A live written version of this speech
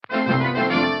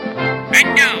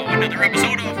And now, another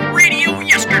episode of Radio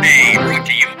Yesterday, brought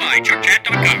to you by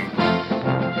ChuckChat.com.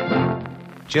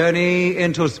 Journey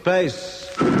into space.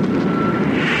 The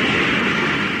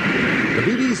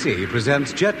BBC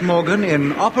presents Jet Morgan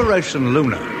in Operation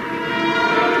Luna.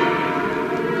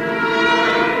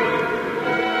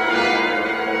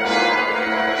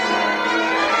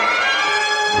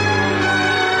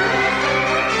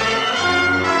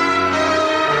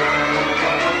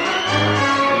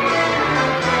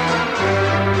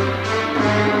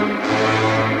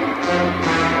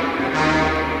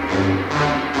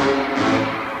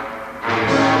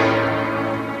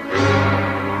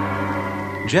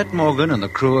 Jet Morgan and the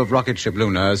crew of rocket ship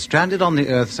Luna stranded on the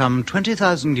Earth some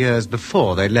 20,000 years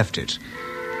before they left it.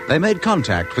 They made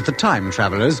contact with the time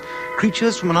travelers,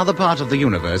 creatures from another part of the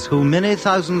universe who many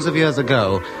thousands of years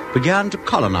ago began to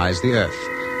colonize the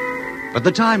Earth. But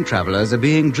the time travelers are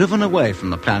being driven away from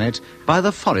the planet by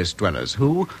the forest dwellers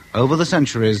who, over the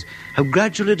centuries, have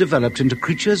gradually developed into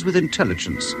creatures with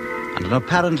intelligence and an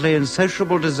apparently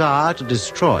insatiable desire to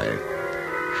destroy.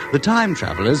 The time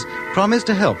travelers promised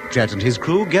to help Jet and his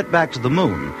crew get back to the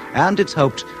moon, and it's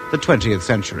hoped the 20th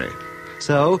century.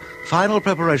 So, final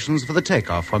preparations for the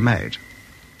takeoff were made.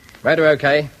 Radar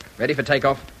okay. Ready for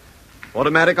takeoff.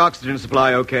 Automatic oxygen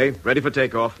supply okay. Ready for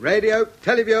takeoff. Radio,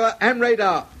 televiewer, and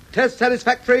radar. Test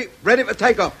satisfactory. Ready for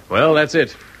takeoff. Well, that's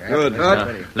it. Good.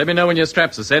 Now, let me know when your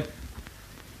straps are set.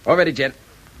 All ready, Jet.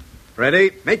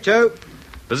 Ready. Meet Joe.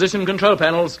 Position control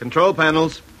panels. Control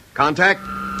panels. Contact.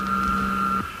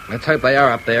 Let's hope they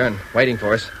are up there and waiting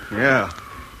for us. Yeah.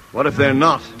 What if they're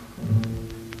not?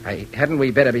 Hey, hadn't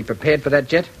we better be prepared for that,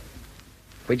 Jet?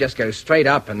 If we just go straight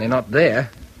up and they're not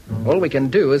there, all we can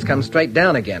do is come straight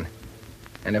down again.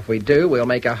 And if we do, we'll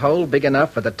make a hole big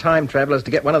enough for the time travelers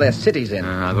to get one of their cities in.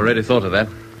 I've already thought of that.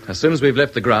 As soon as we've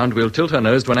left the ground, we'll tilt our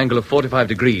nose to an angle of 45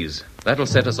 degrees. That'll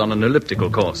set us on an elliptical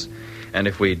course. And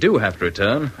if we do have to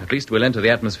return, at least we'll enter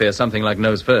the atmosphere something like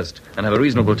nose first and have a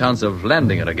reasonable chance of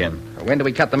landing it again. When do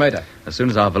we cut the motor? As soon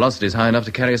as our velocity is high enough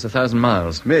to carry us 1,000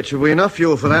 miles. Mitch, have we enough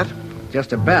fuel for that?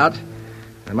 Just about.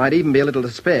 There might even be a little to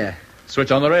spare.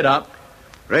 Switch on the radar.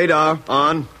 Radar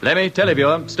on. Lemmy,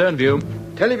 televiewer, stern view.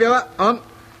 Televiewer, on.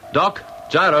 Doc,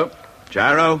 gyro.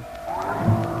 Gyro.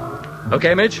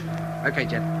 Okay, Mitch. Okay,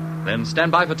 Jet. Then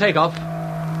stand by for takeoff.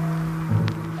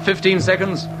 15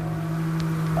 seconds.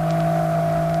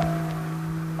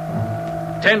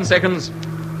 10 seconds.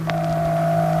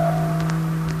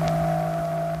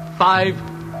 5,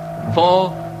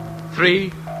 4,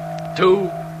 3, 2,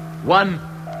 1.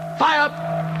 Fire!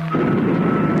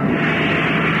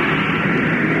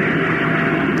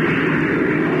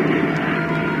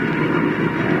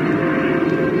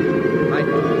 Height,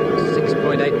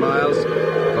 6.8 miles.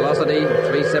 Velocity,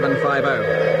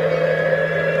 3750.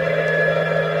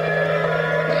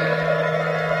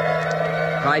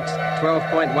 Height,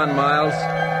 12.1 miles.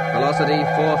 Velocity,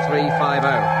 4350.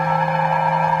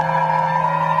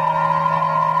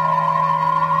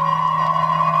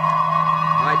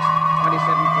 Height,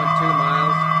 27.2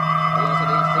 miles.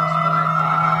 Velocity, 6550.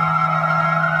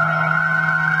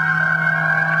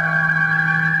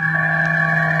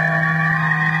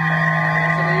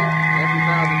 Velocity,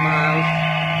 11,000 miles.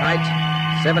 Height,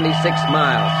 76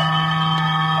 miles.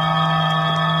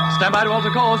 Stand by to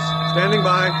alter course. Standing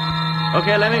by.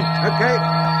 Okay, Lemmy. Okay.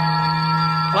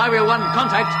 Flywheel 1,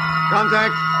 contact.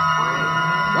 Contact.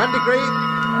 1 degree.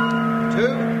 2,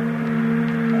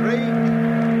 3,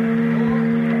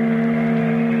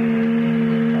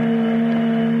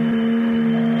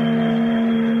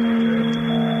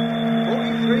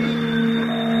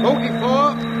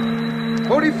 44,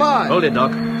 45. Hold it,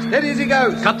 Doc. Steady as he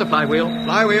goes. Cut the flywheel.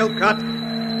 Flywheel cut.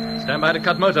 Stand by to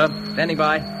cut motor. Standing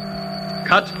by.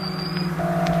 Cut.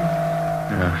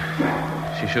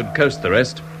 She should coast the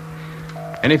rest.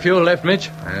 Any fuel left, Mitch?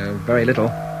 Very little.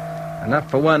 Enough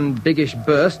for one biggish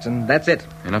burst, and that's it.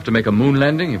 Enough to make a moon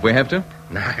landing if we have to?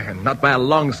 No, not by a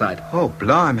long sight. Oh,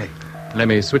 blimey. Let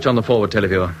me switch on the forward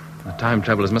televiewer. The time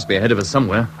travelers must be ahead of us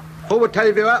somewhere. Forward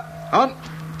televiewer, on.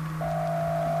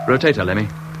 Rotator, Lemmy.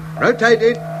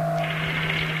 Rotated.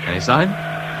 Any sign?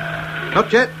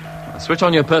 Not yet. Switch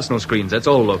on your personal screens. Let's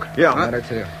all look. Yeah. Matter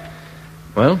too.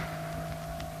 Well?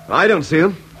 I don't see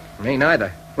them. Me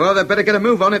neither. Well, they'd better get a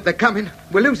move on if they're coming.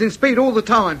 We're losing speed all the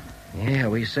time. Yeah,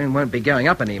 we soon won't be going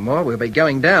up anymore. We'll be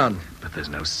going down. But there's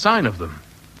no sign of them.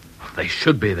 They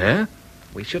should be there.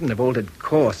 We shouldn't have altered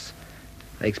course.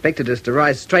 They expected us to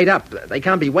rise straight up. They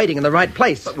can't be waiting in the right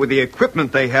place. But with the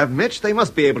equipment they have, Mitch, they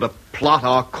must be able to plot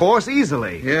our course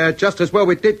easily. Yeah, just as well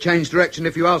we did change direction,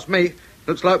 if you ask me.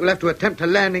 Looks like we'll have to attempt a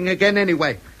landing again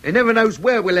anyway. Who never knows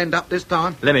where we'll end up this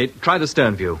time. Lemmy, try the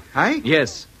stern view. Hey?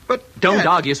 Yes. But Don't Jet,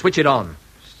 argue. Switch it on.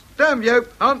 Damn you,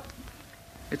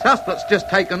 it's us that's just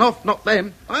taken off, not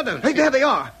them. I don't Hey, see- there they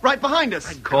are, right behind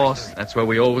us. Of course. That's where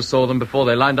we always saw them before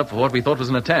they lined up for what we thought was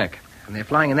an attack. And they're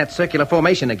flying in that circular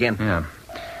formation again. Yeah.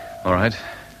 All right.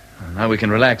 Now we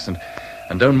can relax and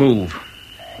don't move.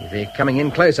 They're coming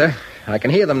in closer. I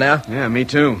can hear them now. Yeah, me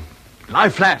too. Lie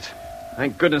flat.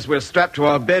 Thank goodness we're strapped to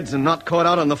our beds and not caught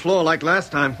out on the floor like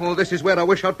last time. Oh, this is where I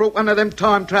wish I'd brought one of them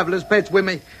time travellers' beds with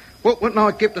me. What wouldn't I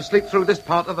give to sleep through this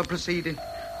part of the proceeding?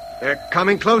 They're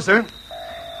coming closer.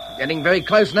 Getting very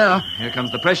close now. Here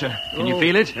comes the pressure. Can you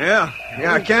feel it? Yeah,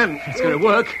 I can. It's going to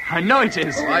work. I know it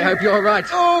is. I hope you're right.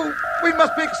 Oh, we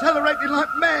must be accelerating like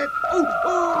mad. Oh,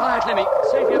 Quiet, Lemmy.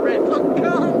 Save your breath. oh,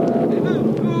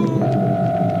 God.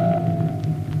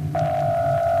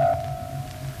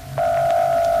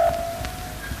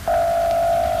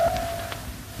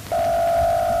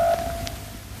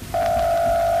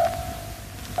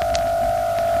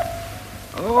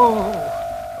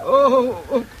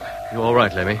 You all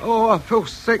right, Lemmy? Oh, I feel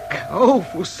sick. Oh, I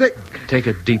feel sick. Take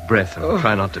a deep breath and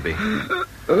try not to be.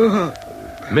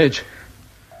 Mitch?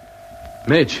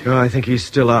 Mitch? Oh, I think he's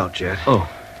still out, Jet. Oh,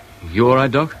 you all right,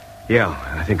 Doc? Yeah,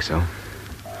 I think so.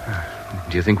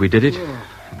 Do you think we did it?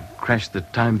 Crashed the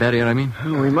time barrier, I mean?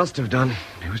 Oh, we must have done.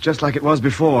 It was just like it was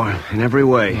before, in every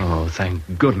way. Oh, thank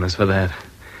goodness for that.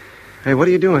 Hey, what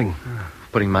are you doing?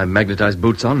 Putting my magnetized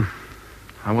boots on.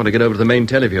 I want to get over to the main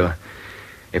televiewer.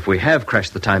 If we have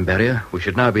crashed the time barrier, we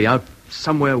should now be out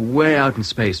somewhere way out in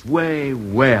space, way,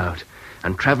 way out,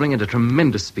 and traveling at a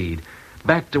tremendous speed,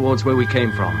 back towards where we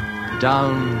came from,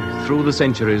 down through the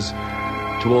centuries,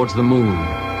 towards the moon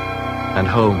and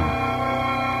home.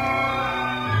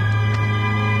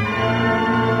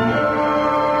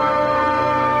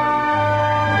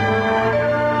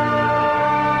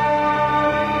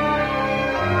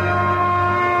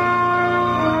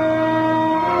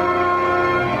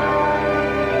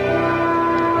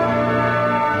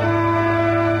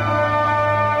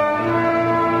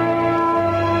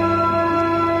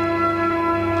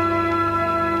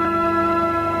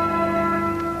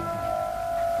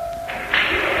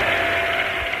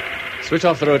 Switch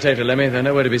off the rotator, Lemmy. They're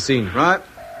nowhere to be seen. Right.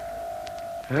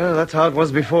 Yeah, that's how it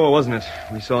was before, wasn't it?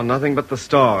 We saw nothing but the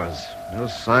stars. No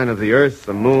sign of the Earth,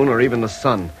 the moon, or even the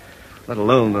sun. Let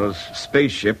alone those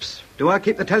spaceships. Do I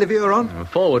keep the televiewer on? A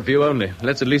forward view only.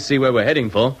 Let's at least see where we're heading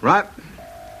for. Right.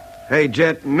 Hey,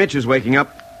 Jet, Mitch is waking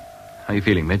up. How you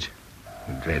feeling, Mitch?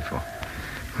 Dreadful.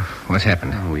 What's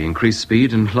happened? Oh, we increased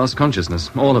speed and lost consciousness.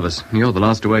 All of us. You're the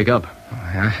last to wake up.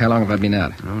 How long have I been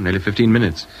out? Oh, nearly 15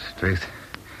 minutes. Truth.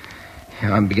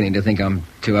 I'm beginning to think I'm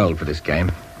too old for this game.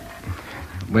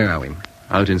 Where are we?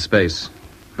 Out in space.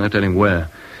 No telling where.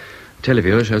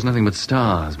 Televiewer shows nothing but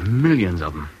stars. Millions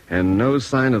of them. And no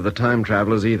sign of the time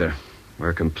travelers either.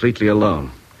 We're completely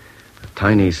alone. A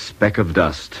tiny speck of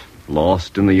dust,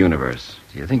 lost in the universe.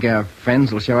 Do you think our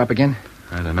friends will show up again?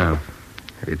 I don't know.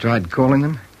 Have you tried calling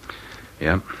them?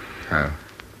 Yeah. Oh.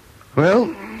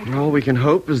 Well, all we can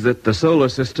hope is that the solar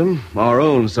system, our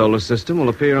own solar system, will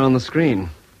appear on the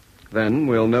screen. Then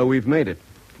we'll know we've made it.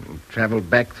 Travel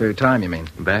back through time, you mean?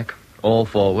 Back, or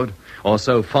forward, or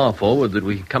so far forward that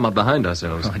we come up behind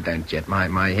ourselves. Oh, don't, Jet.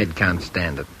 My head can't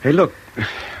stand it. Hey, look,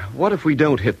 what if we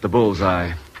don't hit the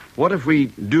bullseye? What if we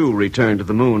do return to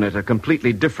the moon at a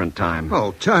completely different time?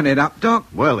 Oh, turn it up, Doc.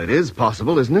 Well, it is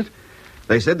possible, isn't it?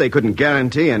 They said they couldn't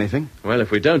guarantee anything. Well,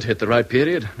 if we don't hit the right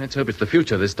period, let's hope it's the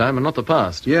future this time and not the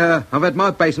past. Yeah, I've had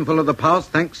my basin full of the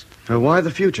past, thanks. Why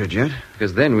the future, Jet?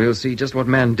 Because then we'll see just what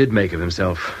man did make of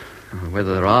himself.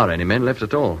 Whether there are any men left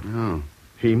at all. Oh,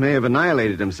 he may have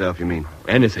annihilated himself, you mean?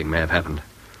 Anything may have happened.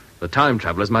 The time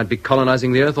travelers might be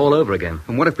colonizing the Earth all over again.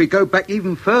 And what if we go back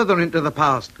even further into the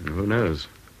past? Who knows?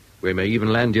 We may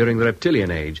even land during the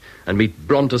Reptilian Age and meet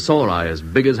brontosauri as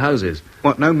big as houses.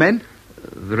 What, no men?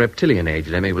 The Reptilian Age,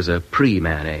 Lemmy, was a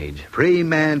pre-man age.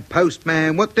 Pre-man,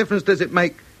 post-man, what difference does it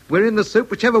make? We're in the soup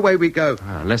whichever way we go.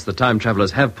 Unless the time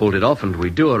travelers have pulled it off and we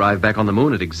do arrive back on the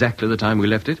moon at exactly the time we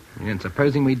left it. And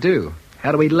supposing we do,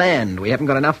 how do we land? We haven't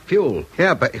got enough fuel.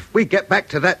 Yeah, but if we get back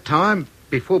to that time,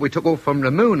 before we took off from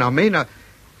the moon,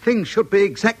 things should be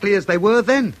exactly as they were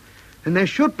then. And there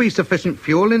should be sufficient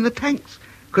fuel in the tanks,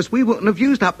 because we wouldn't have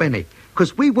used up any,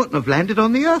 because we wouldn't have landed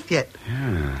on the Earth yet.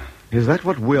 Yeah. Is that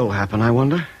what will happen, I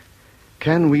wonder?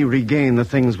 Can we regain the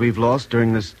things we've lost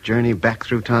during this journey back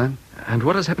through time? And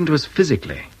what has happened to us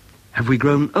physically? Have we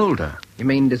grown older? You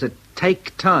mean, does it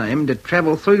take time to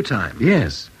travel through time?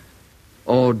 Yes.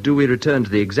 Or do we return to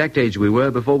the exact age we were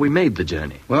before we made the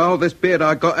journey? Well, this beard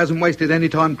I got hasn't wasted any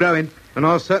time growing, and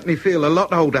I'll certainly feel a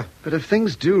lot older. But if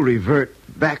things do revert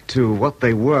back to what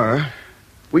they were,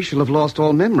 we shall have lost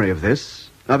all memory of this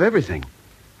of everything.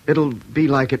 It'll be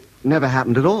like it never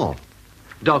happened at all.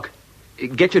 Doc,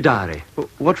 get your diary.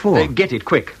 What for? Get it,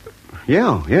 quick.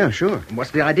 Yeah, sure.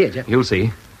 What's the idea, Jet? You'll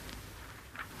see.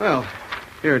 Well,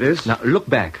 here it is. Now, look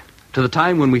back to the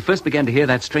time when we first began to hear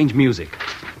that strange music.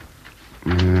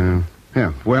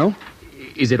 Yeah, well?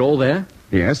 Is it all there?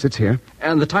 Yes, it's here.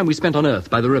 And the time we spent on Earth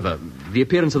by the river, the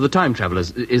appearance of the time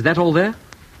travelers, is that all there?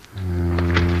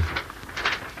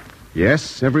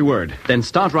 Yes, every word. Then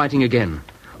start writing again.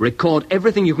 Record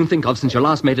everything you can think of since you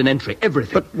last made an entry.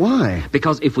 Everything. But why?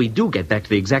 Because if we do get back to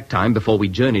the exact time before we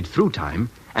journeyed through time,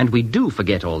 and we do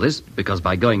forget all this, because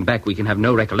by going back we can have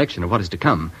no recollection of what is to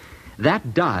come,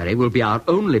 that diary will be our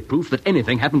only proof that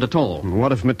anything happened at all.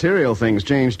 What if material things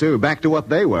change, too, back to what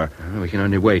they were? We can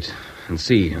only wait and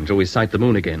see until we sight the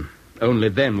moon again. Only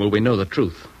then will we know the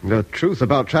truth. The truth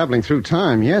about traveling through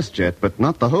time, yes, Jet, but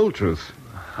not the whole truth.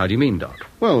 How do you mean, Doc?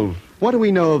 Well, what do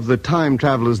we know of the time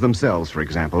travelers themselves, for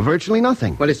example? Virtually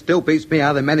nothing. Well, it still beats me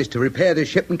how they managed to repair this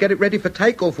ship and get it ready for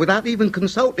takeoff without even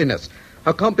consulting us.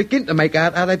 I can't begin to make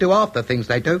out how they do half the things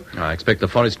they do. I expect the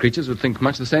forest creatures would think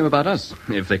much the same about us,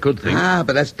 if they could think.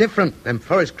 But that's different. Them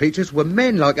forest creatures were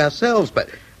men like ourselves, but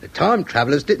the time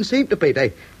travellers didn't seem to be.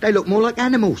 They look more like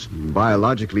animals.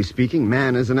 Biologically speaking,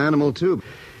 man is an animal, too.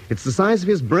 It's the size of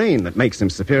his brain that makes him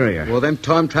superior. Well, them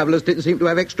time travellers didn't seem to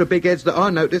have extra big heads that I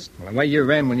noticed. Well, the way you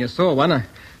ran when you saw one,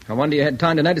 I wonder you had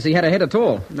time to notice he had a head at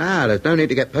all. There's no need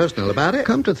to get personal about it.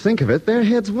 Come to think of it, their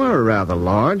heads were rather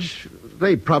large.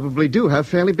 They probably do have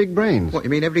fairly big brains. What, you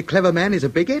mean every clever man is a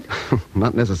big head?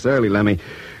 Not necessarily, Lemmy.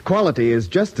 Quality is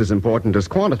just as important as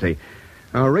quantity.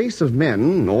 A race of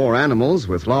men or animals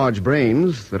with large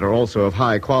brains that are also of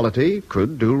high quality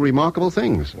could do remarkable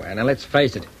things. Well, now, let's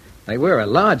face it. They were a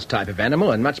large type of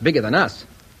animal and much bigger than us.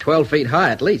 12 feet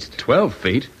high at least. 12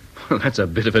 feet? Well, that's a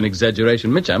bit of an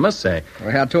exaggeration, Mitch, I must say.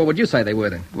 Well, how tall would you say they were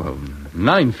then? Well,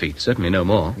 9 feet, certainly no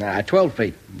more. 12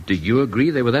 feet. Do you agree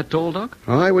they were that tall, Doc?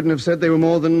 I wouldn't have said they were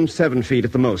more than 7 feet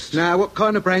at the most. Now, what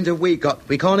kind of brains have we got?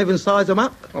 We can't even size them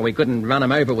up. Well, we couldn't run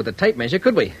them over with a tape measure,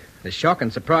 could we? The shock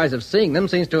and surprise of seeing them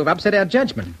seems to have upset our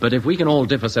judgment. But if we can all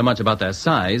differ so much about their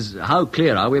size, how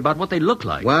clear are we about what they look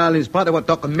like? Well, in spite of what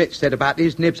Dr. Mitch said about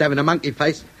his nibs having a monkey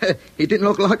face, he didn't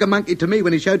look like a monkey to me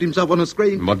when he showed himself on the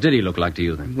screen. What did he look like to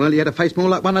you, then? Well, he had a face more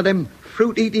like one of them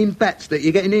fruit-eating bats that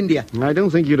you get in India. I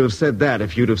don't think you'd have said that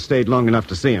if you'd have stayed long enough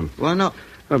to see him. Why not?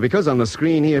 Well, because on the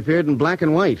screen he appeared in black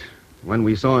and white. When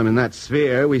we saw him in that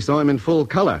sphere, we saw him in full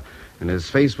color. And his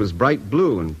face was bright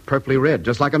blue and purpley red,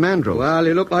 just like a mandrill. Well,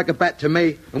 he looked like a bat to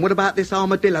me. And what about this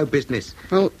armadillo business?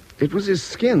 Well, it was his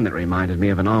skin that reminded me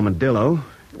of an armadillo.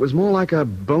 It was more like a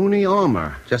bony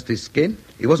armor. Just his skin?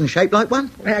 He wasn't shaped like one?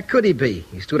 Well, how could he be?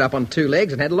 He stood up on 2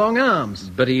 legs and had long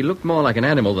arms. But he looked more like an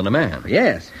animal than a man.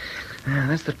 Yes.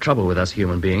 That's the trouble with us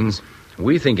human beings.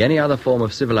 We think any other form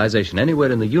of civilization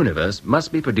anywhere in the universe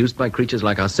must be produced by creatures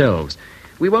like ourselves.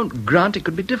 We won't grant it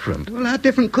could be different. Well, how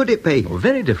different could it be? Well,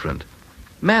 very different.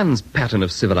 Man's pattern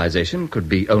of civilization could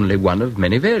be only one of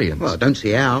many variants. Well, I don't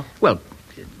see how. Well,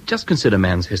 just consider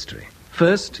man's history.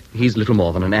 First, he's little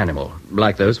more than an animal,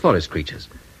 like those forest creatures.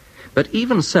 But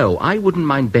even so, I wouldn't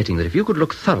mind betting that if you could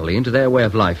look thoroughly into their way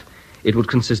of life, it would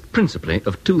consist principally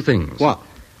of 2 things. What?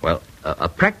 Well, a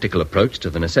practical approach to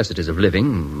the necessities of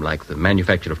living, like the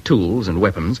manufacture of tools and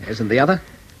weapons. Isn't the other?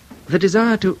 The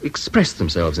desire to express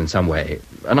themselves in some way,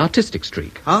 an artistic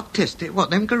streak. Artistic? What,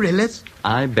 them gorillas?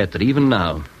 I bet that even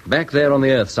now, back there on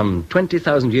the Earth some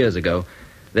 20,000 years ago,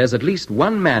 there's at least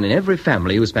one man in every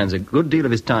family who spends a good deal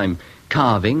of his time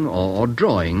carving or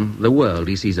drawing the world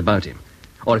he sees about him.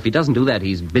 Or if he doesn't do that,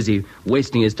 he's busy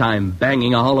wasting his time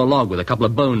banging a hollow log with a couple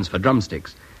of bones for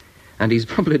drumsticks. And he's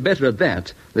probably better at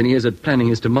that than he is at planning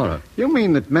his tomorrow. You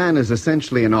mean that man is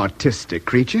essentially an artistic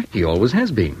creature? He always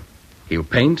has been. He'll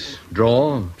paint,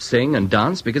 draw, sing, and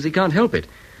dance because he can't help it.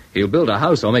 He'll build a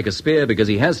house or make a spear because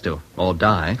he has to, or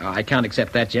die. Oh, I can't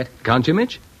accept that yet. Can't you,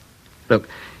 Mitch? Look,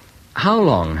 how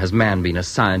long has man been a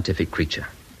scientific creature?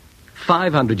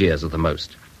 500 years at the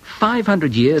most.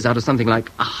 500 years out of something like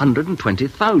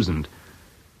 120,000.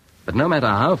 But no matter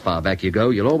how far back you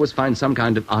go, you'll always find some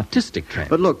kind of artistic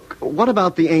trend. But look, what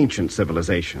about the ancient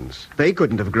civilizations? They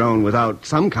couldn't have grown without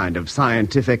some kind of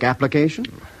scientific application.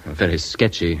 A very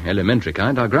sketchy, elementary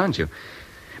kind, I grant you.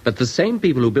 But the same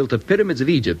people who built the pyramids of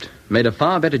Egypt made a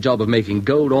far better job of making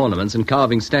gold ornaments and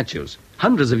carving statues,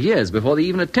 hundreds of years before they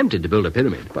even attempted to build a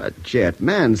pyramid. But, Jet,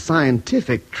 man's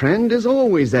scientific trend is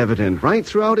always evident right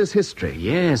throughout his history.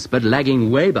 Yes, but lagging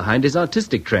way behind his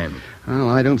artistic trend. Well,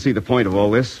 I don't see the point of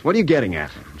all this. What are you getting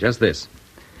at? Just this.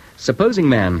 Supposing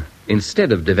man,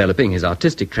 instead of developing his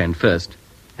artistic trend first,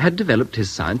 had developed his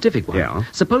scientific one. Yeah.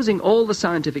 Supposing all the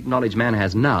scientific knowledge man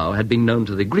has now had been known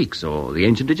to the Greeks or the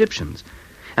ancient Egyptians,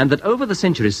 and that over the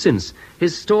centuries since,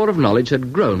 his store of knowledge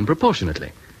had grown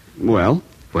proportionately. Well,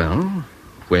 Well,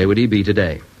 where would he be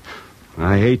today?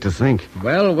 I hate to think.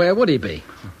 Well, where would he be?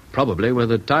 Probably where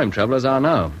the time travelers are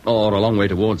now, or a long way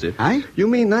towards it. Eh? You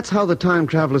mean that's how the time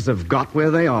travelers have got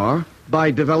where they are?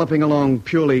 By developing along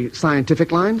purely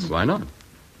scientific lines? Why not?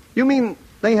 You mean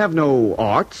they have no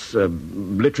arts,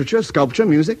 literature, sculpture,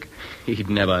 music? He'd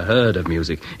never heard of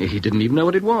music. He didn't even know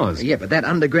what it was. Yeah, but that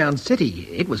underground city,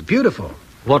 it was beautiful.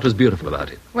 What was beautiful about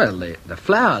it? Well, the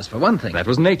flowers, for one thing. That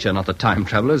was nature, not the time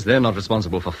travelers. They're not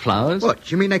responsible for flowers.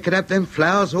 What, you mean they could have them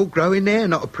flowers all growing there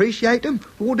and not appreciate them?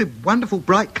 All the wonderful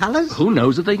bright colours? Who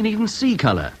knows if they can even see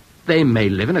colour? They may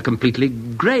live in a completely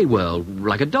grey world,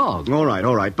 like a dog. All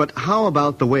right. But how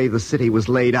about the way the city was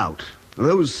laid out?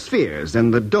 Those spheres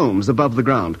and the domes above the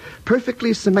ground.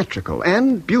 Perfectly symmetrical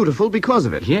and beautiful because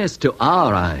of it. Yes, to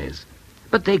our eyes.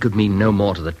 But they could mean no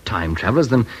more to the time travelers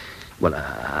than, well,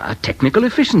 a technical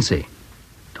efficiency.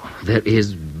 There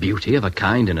is beauty of a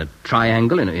kind in a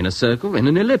triangle, in a circle, in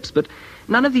an ellipse, but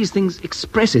none of these things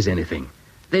expresses anything.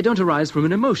 They don't arise from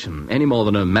an emotion any more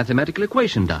than a mathematical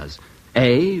equation does.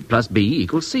 A plus B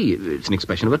equals C. It's an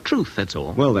expression of a truth, that's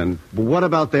all. Well, then, what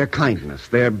about their kindness,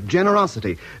 their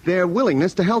generosity, their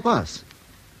willingness to help us?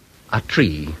 A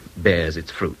tree bears its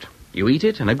fruit. You eat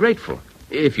it and are grateful.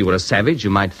 If you were a savage, you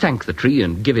might thank the tree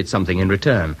and give it something in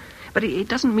return. But it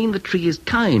doesn't mean the tree is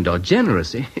kind or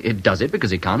generous. It does it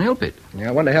because it can't help it. Yeah,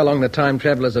 I wonder how long the time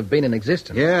travelers have been in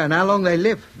existence. Yeah, and how long they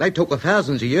live. They talk of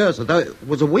thousands of years, although it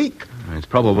was a week. It's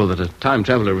probable that a time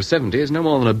traveler of 70 is no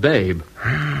more than a babe.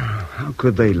 How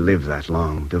could they live that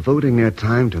long, devoting their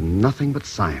time to nothing but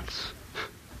science?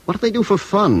 What do they do for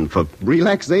fun, for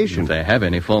relaxation? If they have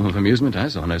any form of amusement, I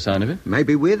saw no sign of it.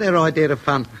 Maybe we're their idea of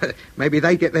fun. Maybe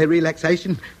they get their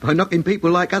relaxation by knocking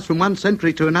people like us from one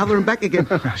century to another and back again.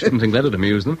 I shouldn't think that would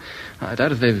amuse them. I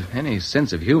doubt if they've any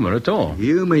sense of humour at all.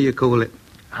 Humour, you call it.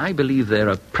 I believe they're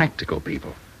a practical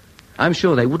people. I'm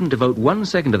sure they wouldn't devote 1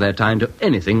 second of their time to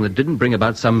anything that didn't bring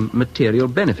about some material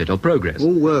benefit or progress.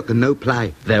 All work and no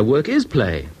play. Their work is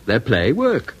play. Their play,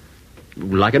 work.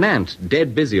 Like an ant,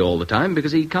 dead busy all the time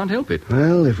because he can't help it.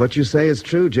 Well, if what you say is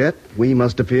true, Jet, we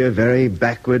must appear very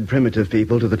backward, primitive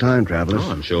people to the time travelers. Oh,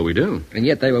 I'm sure we do. And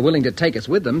yet they were willing to take us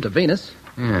with them to Venus.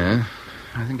 Yeah,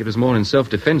 I think it was more in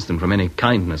self-defense than from any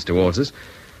kindness towards us.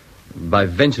 By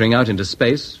venturing out into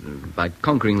space, by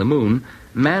conquering the moon,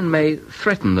 man may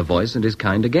threaten the voice and his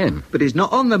kind again. But he's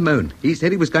not on the moon. He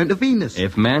said he was going to Venus.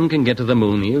 If man can get to the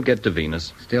moon, he'll get to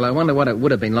Venus. Still, I wonder what it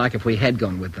would have been like if we had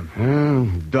gone with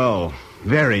them. Dull.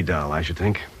 Very dull, I should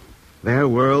think. Their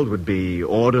world would be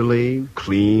orderly,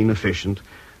 clean, efficient,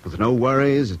 with no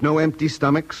worries, no empty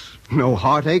stomachs, no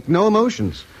heartache, no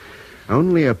emotions.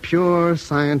 Only a pure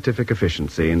scientific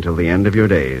efficiency until the end of your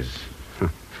days.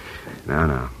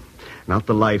 No. Not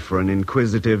the life for an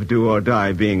inquisitive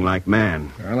do-or-die being like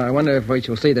man. Well, I wonder if we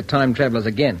shall see the time travelers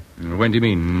again. When do you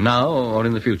mean, now or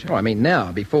in the future? Oh, I mean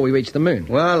now, before we reach the moon.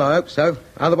 Well, I hope so.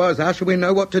 Otherwise, how shall we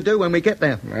know what to do when we get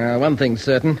there? One thing's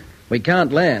certain. We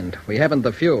can't land. We haven't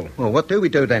the fuel. Well, what do we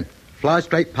do then? Fly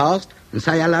straight past and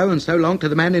say hello and so long to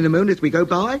the man in the moon as we go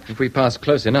by? If we pass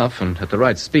close enough and at the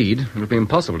right speed, it'll be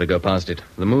impossible to go past it.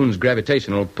 The moon's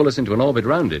gravitation will pull us into an orbit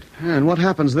round it. And what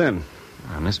happens then?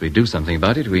 Unless we do something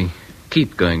about it, we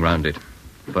keep going round it.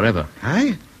 Forever.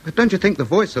 Hey? But don't you think the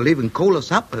voice will even call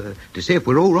us up to see if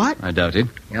we're all right? I doubt it.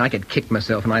 I could kick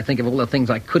myself when I think of all the things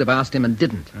I could have asked him and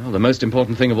didn't. Well, the most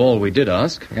important thing of all we did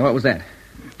ask, Yeah, what was that?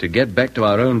 to get back to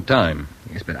our own time.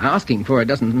 Yes, but asking for it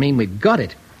doesn't mean we've got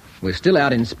it. We're still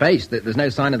out in space. There's no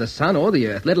sign of the sun or the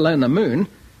Earth, let alone the moon.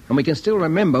 And we can still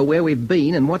remember where we've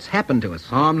been and what's happened to us.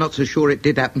 I'm not so sure it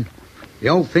did happen. The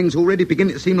old thing's already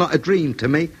beginning to seem like a dream to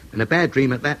me, and a bad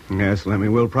dream at that. Yes, Lemmy,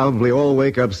 we'll probably all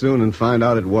wake up soon and find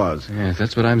out it was. Yes,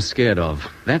 that's what I'm scared of.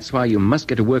 That's why you must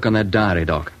get to work on that diary,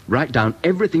 Doc. Write down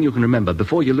everything you can remember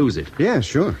before you lose it. Yeah,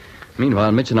 sure.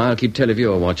 Meanwhile, Mitch and I'll keep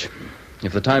televiewer watch.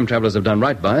 If the time travelers have done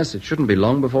right by us, it shouldn't be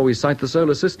long before we sight the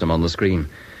solar system on the screen.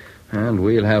 And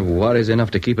we'll have worries enough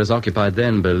to keep us occupied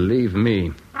then, believe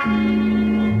me.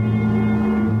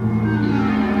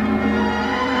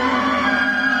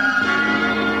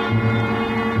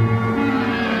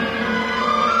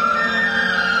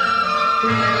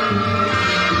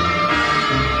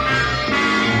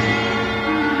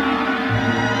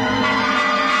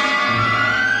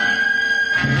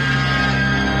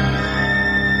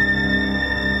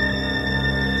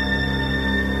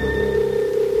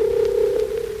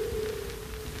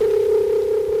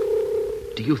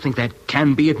 Do you think that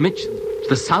can be it, Mitch?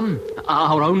 The sun?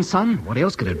 Our own sun? What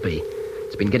else could it be?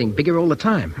 It's been getting bigger all the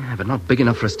time. Yeah, but not big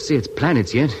enough for us to see its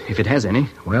planets yet, if it has any.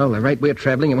 Well, the rate we're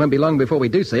traveling, it won't be long before we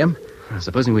do see them.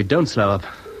 Supposing we don't slow up.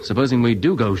 Supposing we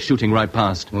do go shooting right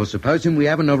past. Well, supposing we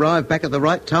haven't arrived back at the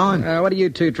right time. What are you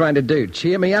two trying to do?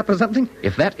 Cheer me up or something?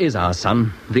 If that is our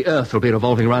sun, the Earth will be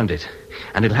revolving around it.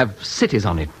 And it'll have cities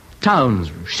on it.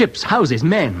 Towns, ships, houses,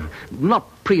 men. Not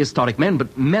prehistoric men,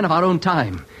 but men of our own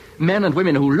time. Men and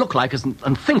women who look like us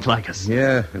and think like us.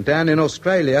 Yeah, and down in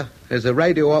Australia, there's a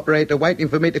radio operator waiting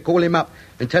for me to call him up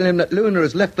and tell him that Luna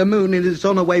has left the moon and is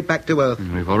on her way back to Earth.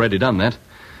 We've already done that.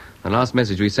 The last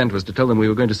message we sent was to tell them we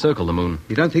were going to circle the moon.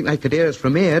 You don't think they could hear us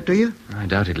from here, do you? I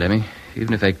doubt it, Lemmy.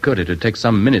 Even if they could, it would take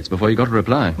some minutes before you got a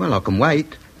reply. Well, I can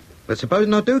wait. But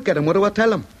supposing I do get them, what do I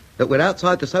tell them? That we're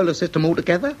outside the solar system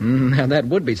altogether? Now, that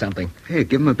would be something. Yeah,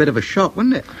 give them a bit of a shock,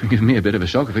 wouldn't it? Give me a bit of a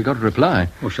shock if we got a reply.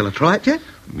 Well, shall I try it yet?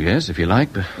 Yes, if you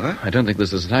like, but I don't think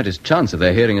there's the slightest chance of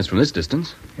their hearing us from this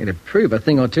distance. It'd prove a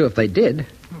thing or two if they did.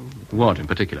 What in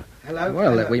particular? Hello?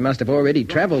 Well, that we must have already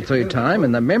travelled through time,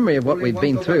 and the memory of what we've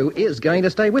been through is going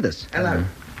to stay with us. Hello.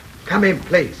 Come in,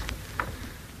 please.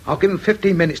 I'll give them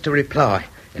 15 minutes to reply.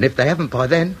 And if they haven't by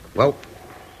then, well...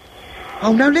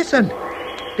 Oh, no, listen.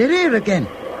 They're here again.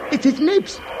 It's his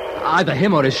nibs. Either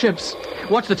him or his ships.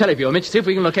 Watch the televiewer, Mitch. See if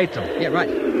we can locate them. Yeah, right.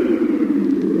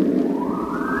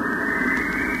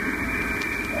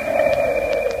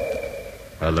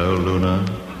 Hello, Luna.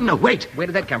 No, wait. Where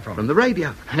did that come from? From the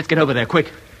radio. Let's get over there,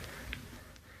 quick.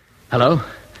 Hello?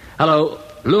 Hello?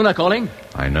 Luna calling?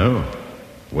 I know.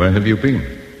 Where have you been?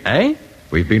 Eh?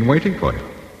 We've been waiting for you.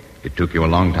 It took you a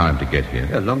long time to get here.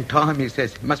 A long time, he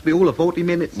says. It must be all of 40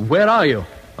 minutes. Where are you?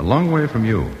 A long way from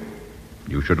you.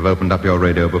 You should have opened up your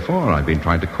radio before. I've been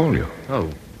trying to call you.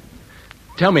 Oh.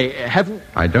 Tell me,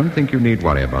 I don't think you need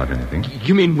worry about anything.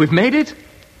 You mean we've made it?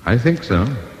 I think so.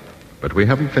 But we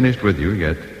haven't finished with you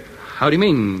yet. How do you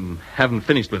mean, haven't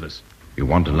finished with us? You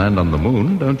want to land on the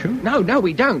moon, don't you? No,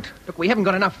 we don't. Look, we haven't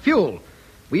got enough fuel.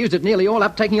 We used it nearly all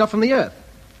up taking off from the Earth.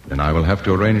 Then I will have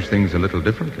to arrange things a little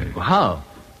differently. Well, how?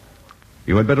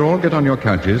 You had better all get on your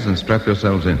couches and strap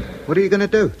yourselves in. What are you going to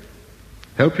do?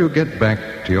 Help you get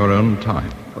back to your own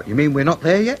time. What, you mean we're not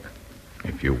there yet?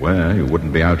 If you were, you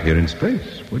wouldn't be out here in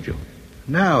space, would you?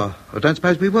 No, I don't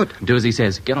suppose we would. Do as he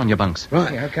says. Get on your bunks.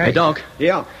 Right. Yeah, okay. Hey, Doc.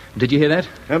 Yeah, Did you hear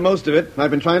that? most of it.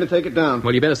 I've been trying to take it down.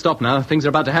 Well, you better stop now. Things are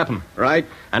about to happen. Right.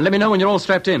 And let me know when you're all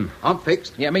strapped in. I'm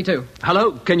fixed. Yeah, me too.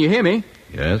 Hello? Can you hear me?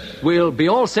 Yes? We'll be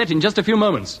all set in just a few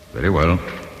moments. Very well.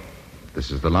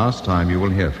 This is the last time you will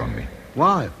hear from me.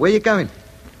 Why? Where are you going?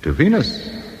 To Venus.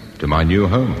 To my new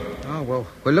home. Oh, well,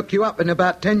 we'll look you up in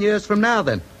about 10 years from now,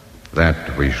 then.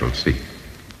 That we shall see.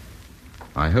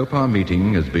 I hope our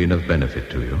meeting has been of benefit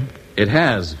to you. It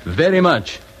has. Very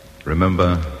much.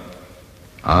 Remember,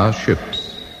 our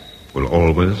ships will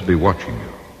always be watching you.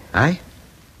 Eh?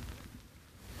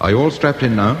 Are you all strapped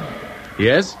in now?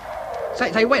 Yes?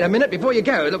 Say, wait a minute before you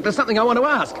go. Look, there's something I want to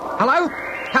ask. Hello?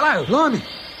 Hello? Blimey,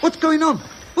 what's going on?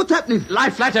 What's happening? Lie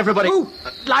flat, everybody. Oh.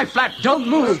 Lie flat. Don't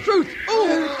move. Truth.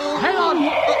 Oh. Hang on.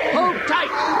 Hold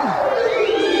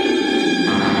tight.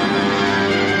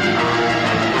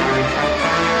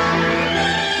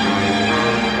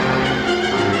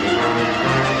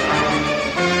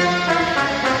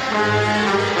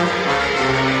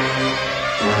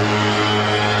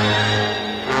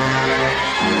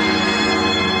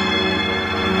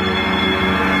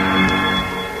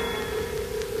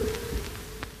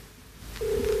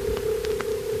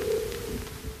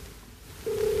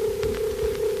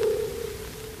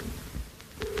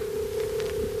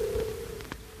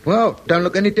 Well, don't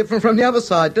look any different from the other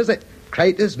side, does it?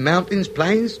 Craters, mountains,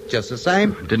 plains, just the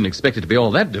same. Didn't expect it to be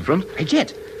all that different. Hey,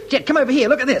 Jet, come over here.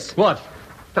 Look at this. What?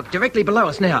 Look, directly below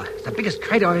us now. It's the biggest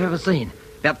crater I've ever seen.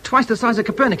 About twice the size of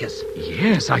Copernicus.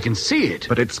 Yes, I can see it.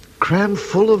 But it's crammed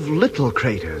full of little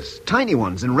craters, tiny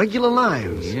ones in regular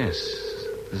lines. Yes.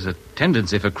 There's a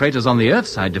tendency for craters on the Earth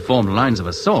side to form lines of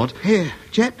a sort. Here,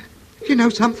 Jet, you know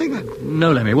something?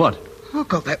 No, Lemmy, what? I've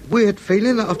got that weird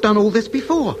feeling that I've done all this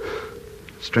before.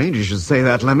 Strange you should say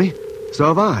that, Lemmy. So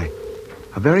have I.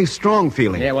 A very strong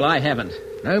feeling. Yeah, well, I haven't.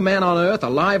 No man on Earth,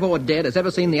 alive or dead, has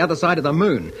ever seen the other side of the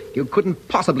moon. You couldn't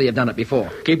possibly have done it before.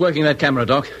 Keep working that camera,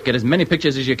 Doc. Get as many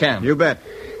pictures as you can. You bet.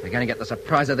 They're going to get the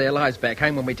surprise of their lives back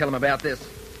home when we tell them about this.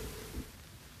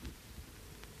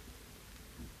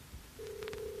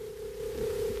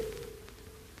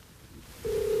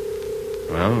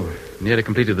 Well, nearly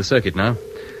completed the circuit now.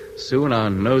 Soon our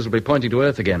nose will be pointing to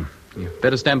Earth again. You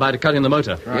better stand by to cut in the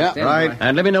motor. Yeah, stand right. by.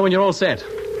 And let me know when you're all set.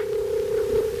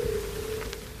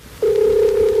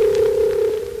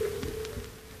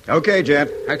 Okay, Jet.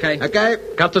 Okay. Okay,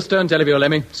 Cut the stern teleview,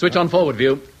 Lemmy. Switch on forward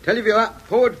view. televiewer,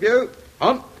 forward view,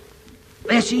 on.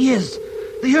 There she is.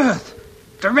 The Earth.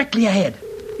 Directly ahead.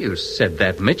 You said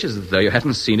that, Mitch, as though you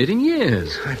hadn't seen it in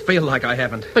years. I feel like I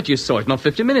haven't. But you saw it not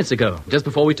 50 minutes ago, just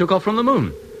before we took off from the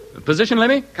moon. Position,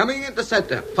 Lemmy? Coming into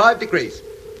center, 5 degrees.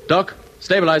 Doc,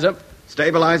 stabilizer.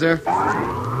 Stabilizer.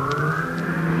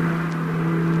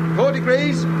 4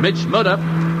 degrees. Mitch, motor.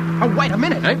 Oh, wait a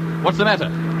minute. Hey, what's the matter?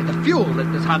 The fuel,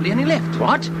 there's hardly any left.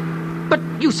 What? But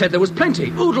you said there was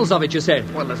plenty. Oodles of it, you said.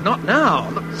 Well, there's not now.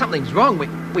 Look, something's wrong.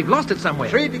 We've lost it somewhere.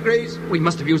 3 degrees. We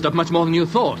must have used up much more than you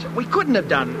thought. We couldn't have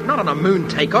done. Not on a moon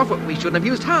takeoff. We shouldn't have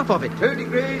used half of it. 2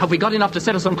 degrees. Have we got enough to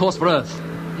set us on course for Earth?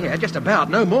 Yeah, just about.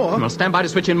 No more. Well, stand by to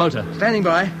switch in motor. Standing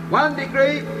by. 1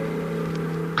 degree.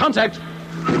 Contact.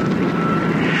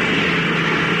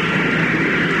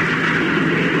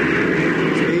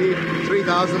 Speed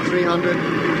 3,300,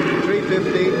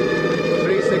 350,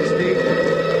 360,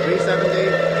 370,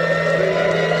 380.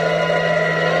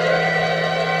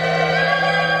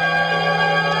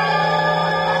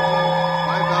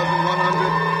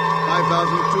 5,100,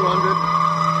 5,200,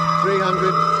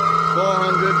 300,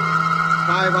 400,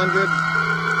 500,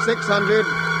 600.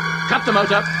 Cut the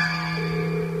motor.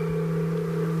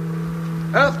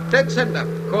 Earth, dead center.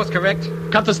 Course correct.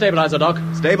 Cut the stabilizer, Doc.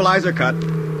 Stabilizer cut.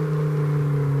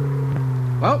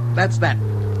 Well, that's that.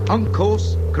 On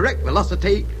course, correct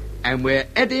velocity, and we're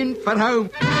heading for home.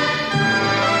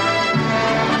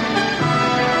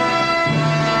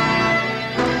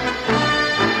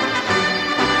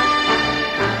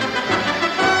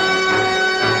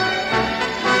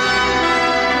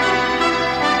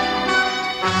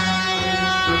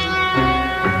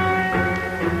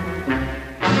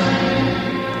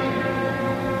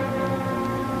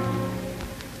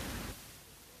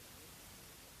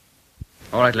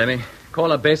 All right, Lemmy.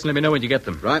 Call up base and let me know when you get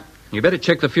them. Right. You better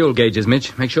check the fuel gauges,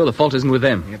 Mitch. Make sure the fault isn't with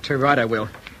them. You're too right, I will.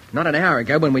 Not an hour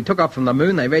ago, when we took off from the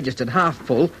moon, they registered half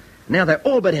full. Now they're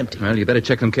all but empty. Well, you better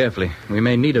check them carefully. We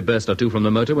may need a burst or two from the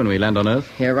motor when we land on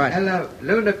Earth. Yeah, right. Hello,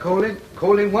 Luna calling.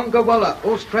 Calling Wonga Walla,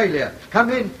 Australia. Come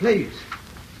in, please.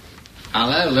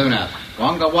 Hello, Luna.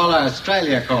 Wonga Walla,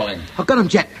 Australia calling. I've got 'em,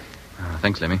 Jet.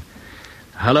 Thanks, Lemmy.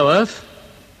 Hello, Earth.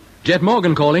 Jet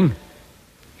Morgan calling.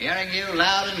 Hearing you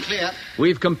loud and clear.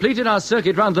 We've completed our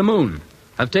circuit round the moon,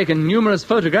 have taken numerous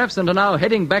photographs, and are now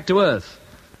heading back to Earth.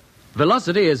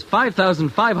 Velocity is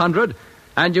 5,500,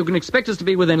 and you can expect us to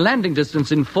be within landing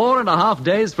distance in 4.5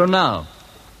 days from now.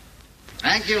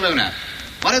 Thank you, Luna.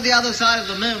 What did the other side of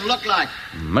the moon look like?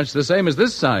 Much the same as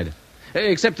this side.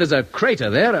 Except there's a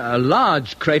crater there, a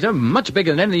large crater, much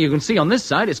bigger than anything you can see on this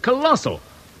side. It's colossal.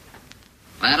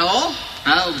 That all?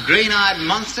 No green-eyed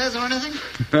monsters or anything?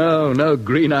 No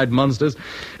green-eyed monsters.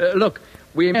 Look,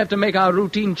 we have to make our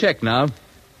routine check now.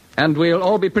 And we'll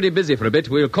all be pretty busy for a bit.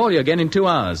 We'll call you again in 2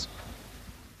 hours.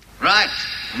 Right.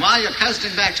 And while you're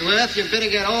coasting back to Earth, you'd better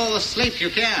get all the sleep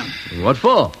you can. What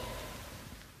for?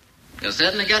 You're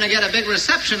certainly going to get a big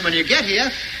reception when you get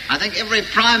here. I think every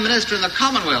Prime Minister in the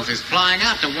Commonwealth is flying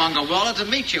out to Wonga Walla to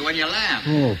meet you when you land.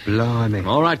 Oh, blimey.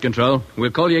 All right, Control.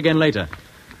 We'll call you again later.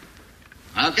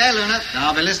 Okay, Luna.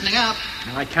 I'll be listening up.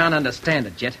 I can't understand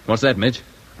it, Jet. What's that, Mitch?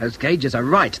 Those gauges are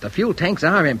right. The fuel tanks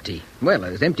are empty. Well,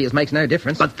 as empty as makes no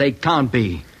difference. But they can't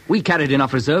be. We carried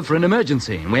enough reserve for an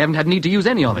emergency, and we haven't had need to use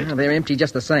any of it. Well, they're empty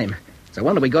just the same. It's a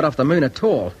wonder we got off the moon at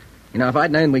all. You know, if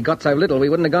I'd known we got so little, we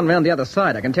wouldn't have gone round the other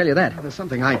side, I can tell you that. There's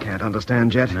something I can't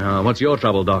understand, Jet. Now, what's your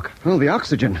trouble, Doc? Oh, the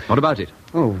oxygen. What about it?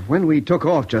 Oh, when we took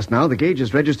off just now, the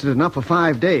gauges registered enough for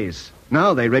 5 days.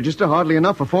 Now they register hardly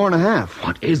enough for 4.5.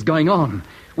 What is going on?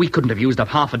 We couldn't have used up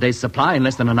half a day's supply in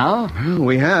less than an hour. Well,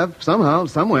 we have, somehow,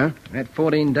 somewhere. That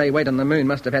 14-day wait on the moon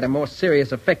must have had a more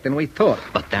serious effect than we thought.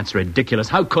 But that's ridiculous.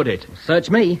 How could it? Search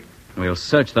me. We'll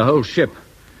search the whole ship.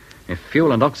 If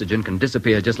fuel and oxygen can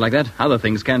disappear just like that, other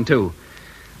things can too.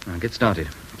 Now, get started.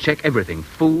 Check everything.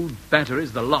 Food,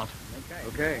 batteries, the lot.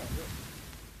 Okay.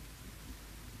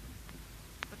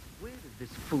 But where did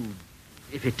this food,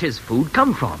 if it is food,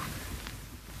 come from?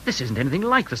 This isn't anything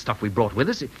like the stuff we brought with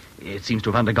us. It seems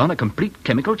to have undergone a complete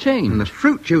chemical change. And the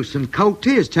fruit juice and cold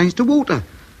tea has changed to water.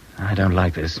 I don't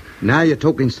like this. Now you're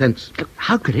talking sense. Look,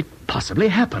 how could it possibly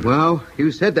happen? Well,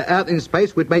 you said that out in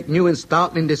space we'd make new and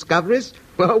startling discoveries.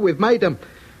 Well, we've made them.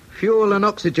 Fuel and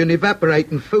oxygen evaporate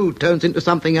and food turns into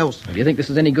something else. Do you think this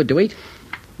is any good to eat?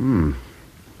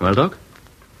 Well, Doc?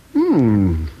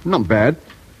 Not bad.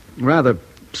 Rather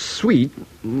sweet,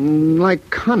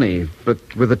 like honey,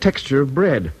 but with the texture of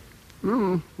bread.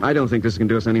 I don't think this can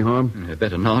do us any harm.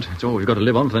 Better not. It's all we've got to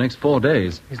live on for the next 4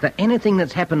 days. Is there anything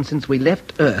that's happened since we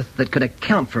left Earth that could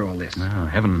account for all this? Oh,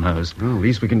 heaven knows. Well,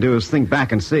 least we can do is think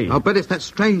back and see. I'll bet it's that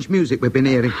strange music we've been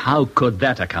hearing. How could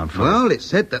that account for it? Well, it's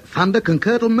said that thunder can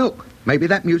curdle milk. Maybe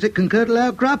that music can curdle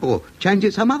our grub or change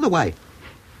it some other way.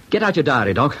 Get out your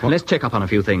diary, Doc. Let's check up on a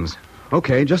few things.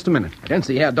 Okay, just a minute. I don't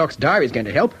see how Doc's diary's going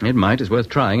to help. It might. It's worth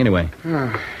trying anyway.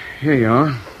 Here you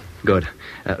are. Good.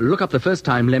 Look up the first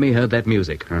time Lemmy heard that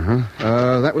music.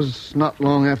 That was not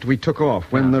long after we took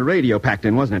off, when the radio packed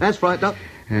in, wasn't it? That's right, Doc.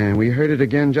 And we heard it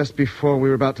again just before we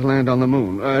were about to land on the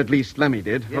moon. At least Lemmy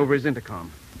did, over his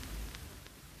intercom.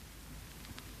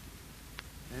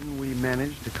 Then we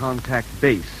managed to contact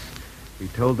base. We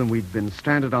told them we'd been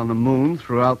stranded on the moon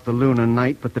throughout the lunar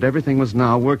night, but that everything was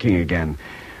now working again.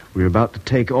 We were about to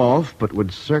take off, but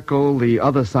would circle the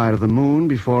other side of the moon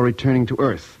before returning to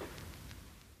Earth.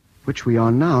 Which we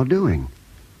are now doing.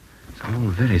 It's all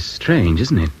very strange,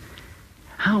 isn't it?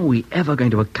 How are we ever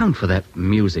going to account for that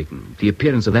music, the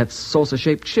appearance of that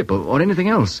saucer-shaped ship, or anything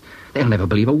else? They'll never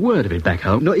believe a word of it back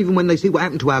home. Not even when they see what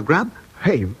happened to our grub?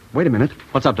 Hey, wait a minute.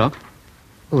 What's up, Doc?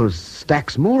 Well, there's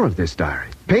stacks more of this diary.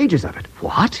 Pages of it.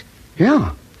 What?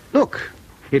 Yeah. Look,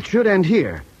 it should end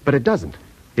here, but it doesn't.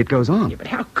 It goes on. Yeah, but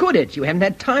how could it? You haven't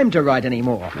had time to write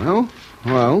anymore.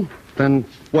 Well, then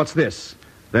what's this?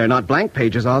 They're not blank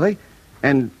pages, are they?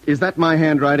 And is that my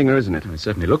handwriting, or isn't it? It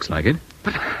certainly looks like it.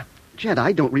 But, Jed,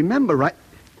 I don't remember right...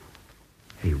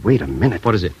 Hey, wait a minute.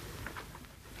 What is it?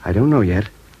 I don't know yet.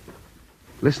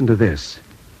 Listen to this.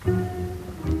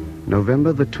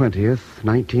 November the 20th,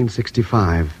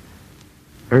 1965.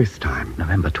 Earth time.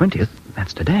 November 20th?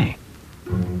 That's today.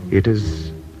 It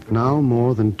is now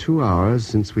more than 2 hours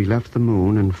since we left the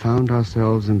moon and found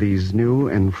ourselves in these new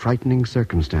and frightening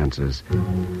circumstances.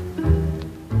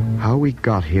 How we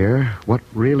got here, what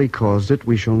really caused it,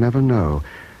 we shall never know.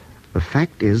 The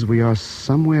fact is, we are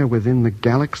somewhere within the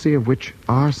galaxy of which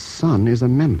our sun is a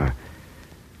member.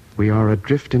 We are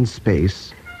adrift in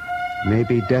space,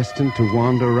 maybe destined to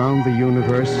wander around the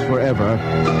universe forever,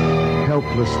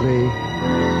 helplessly,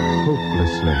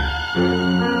 hopelessly.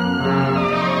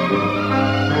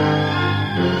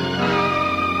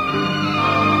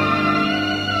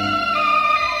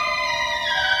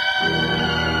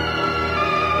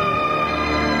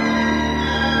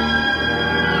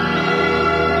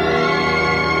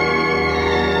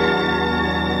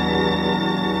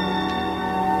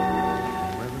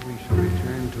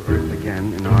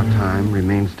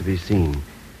 Remains to be seen.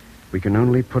 We can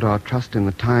only put our trust in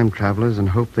the time travelers and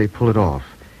hope they pull it off.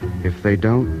 If they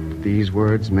don't, these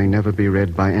words may never be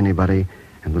read by anybody,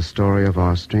 and the story of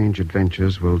our strange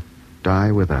adventures will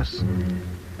die with us.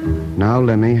 Now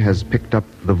Lemmy has picked up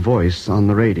the voice on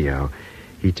the radio.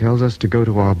 He tells us to go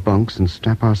to our bunks and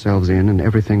strap ourselves in, and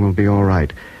everything will be all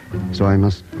right. So I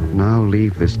must now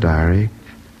leave this diary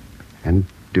and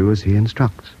do as he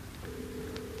instructs.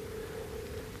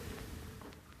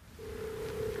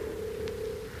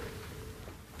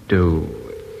 Do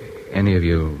any of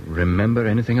you remember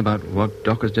anything about what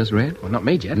Doc has just read? Well, not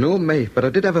me, Jed. Nor me, but I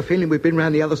did have a feeling we'd been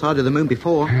round the other side of the moon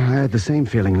before. I had the same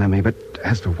feeling, Lemmy, but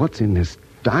as for what's in this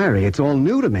diary, it's all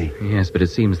new to me. Yes, but it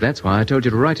seems that's why I told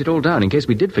you to write it all down in case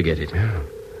we did forget it. Yeah.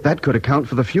 That could account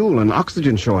for the fuel and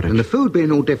oxygen shortage. And the food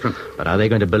being all different. But are they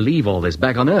going to believe all this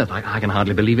back on Earth? I can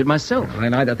hardly believe it myself. Well,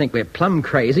 they either think we're plumb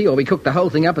crazy or we cook the whole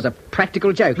thing up as a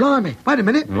practical joke. Blimey, wait a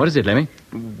minute. What is it, Lemmy?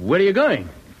 Where are you going?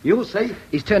 You'll see.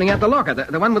 He's turning out the locker,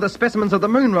 the one with the specimens of the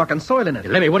moon rock and soil in it.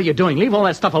 Lemmy, what are you doing? Leave all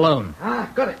that stuff alone.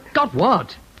 Got it. Got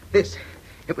what? This.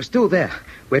 It was still there,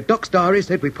 where Doc's diary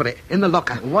said we put it, in the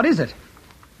locker. What is it?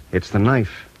 It's the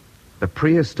knife. The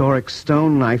prehistoric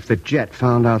stone knife that Jet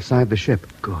found outside the ship.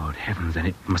 Good heavens, then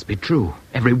it must be true.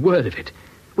 Every word of it.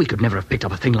 We could never have picked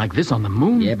up a thing like this on the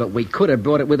moon. Yeah, but we could have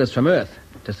brought it with us from Earth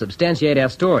to substantiate our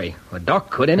story. Well,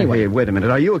 Doc could anyway. Hey, wait a minute.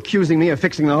 Are you accusing me of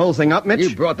fixing the whole thing up, Mitch?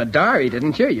 You brought the diary,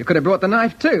 didn't you? You could have brought the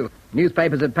knife, too.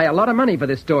 Newspapers would pay a lot of money for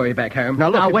this story back home.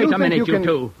 Now, wait a minute, you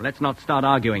two. Let's not start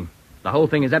arguing. The whole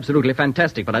thing is absolutely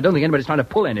fantastic, but I don't think anybody's trying to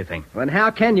pull anything. Well, and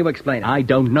how can you explain it? I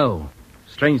don't know.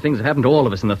 Strange things have happened to all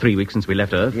of us in the 3 weeks since we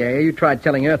left Earth. Yeah, you tried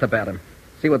telling Earth about them.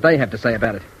 See what they have to say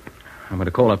about it. I'm going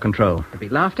to call up control. To be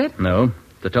laughed at? No,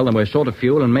 to tell them we're short of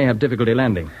fuel and may have difficulty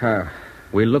landing. Oh.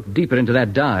 We'll look deeper into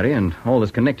that diary and all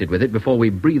that's connected with it before we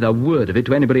breathe a word of it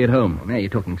to anybody at home. Well, now you're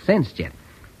talking sense, Jet.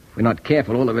 If we're not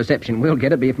careful, all the reception we'll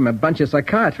get will be from a bunch of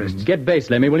psychiatrists. Get base,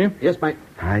 Lemmy, will you? Yes, mate.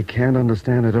 I can't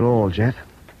understand it at all, Jet.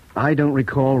 I don't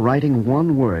recall writing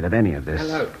one word of any of this.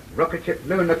 Hello. Rocket ship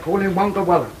Luna calling Wonga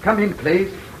Walla. Come in,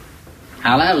 please.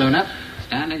 Hello, Luna.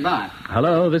 Standing by.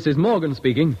 Hello, this is Morgan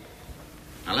speaking.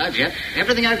 Hello, Jet.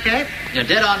 Everything okay? You're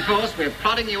dead on course. We're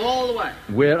plodding you all the way.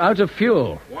 We're out of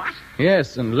fuel. What?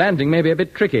 Yes, and landing may be a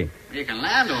bit tricky. You can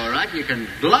land all right. You can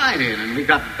glide in, and we've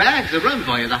got bags of room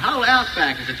for you. The whole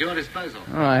outback is at your disposal.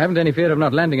 Oh, I haven't any fear of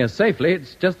not landing her safely.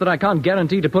 It's just that I can't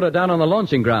guarantee to put her down on the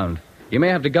launching ground. You may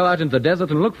have to go out into the desert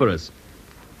and look for us.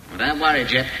 Well, don't worry,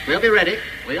 Jet. We'll be ready.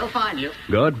 We'll find you.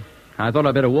 Good. I thought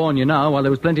I'd better warn you now while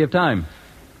there was plenty of time.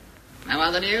 No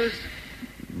other news?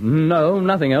 No,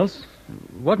 nothing else.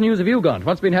 What news have you got?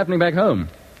 What's been happening back home?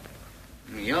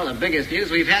 You're the biggest news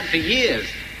we've had for years.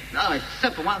 No,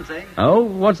 except for one thing. Oh,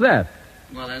 what's that?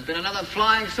 Well, there's been another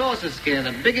flying saucer scare,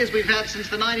 the biggest we've had since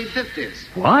the 1950s.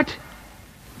 What?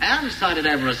 And sighted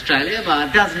over Australia by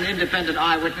a dozen independent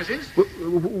eyewitnesses.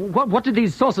 What did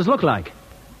these saucers look like?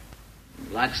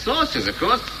 Like saucers, of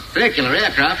course. Circular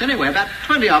aircraft anyway, about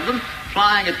 20 of them,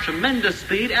 flying at tremendous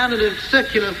speed and in a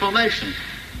circular formation.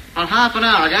 Well, half an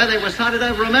hour ago, they were sighted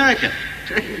over America.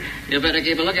 You better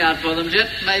keep a lookout for them, Jet.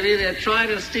 Maybe they're trying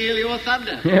to steal your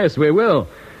thunder. Yes, we will.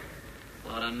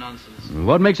 What a nonsense.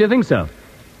 What makes you think so?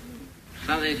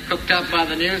 Something cooked up by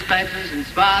the newspapers,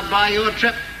 inspired by your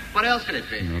trip. What else could it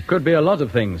be? It could be a lot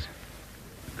of things.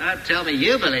 Don't tell me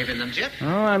you believe in them, Jet. Oh,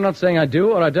 I'm not saying I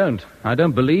do or I don't. I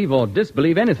don't believe or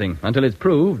disbelieve anything until it's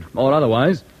proved, or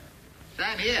otherwise.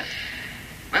 Same here.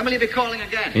 When will you be calling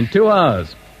again? In 2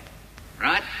 hours.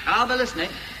 Right, I'll be listening.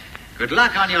 Good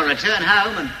luck on your return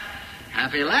home and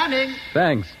happy landing.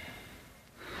 Thanks.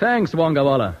 Thanks,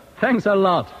 Wongawalla. Thanks a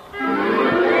lot.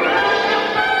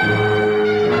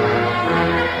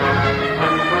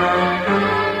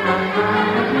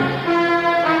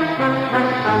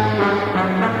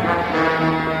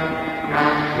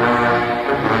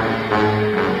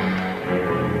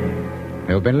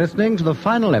 You've been listening to the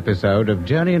final episode of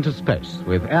Journey into Space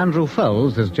with Andrew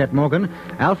Foles as Jet Morgan,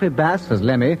 Alfie Bass as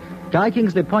Lemmy, Guy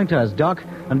Kingsley Pointer as Doc,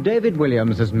 and David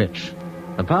Williams as Mitch.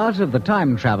 The part of the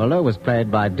time traveler was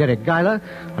played by Derek Geiler,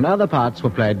 and other parts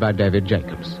were played by David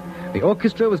Jacobs. The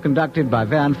orchestra was conducted by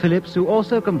Van Phillips, who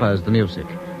also composed the music.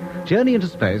 Journey into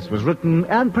Space was written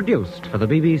and produced for the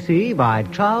BBC by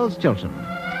Charles Chilton.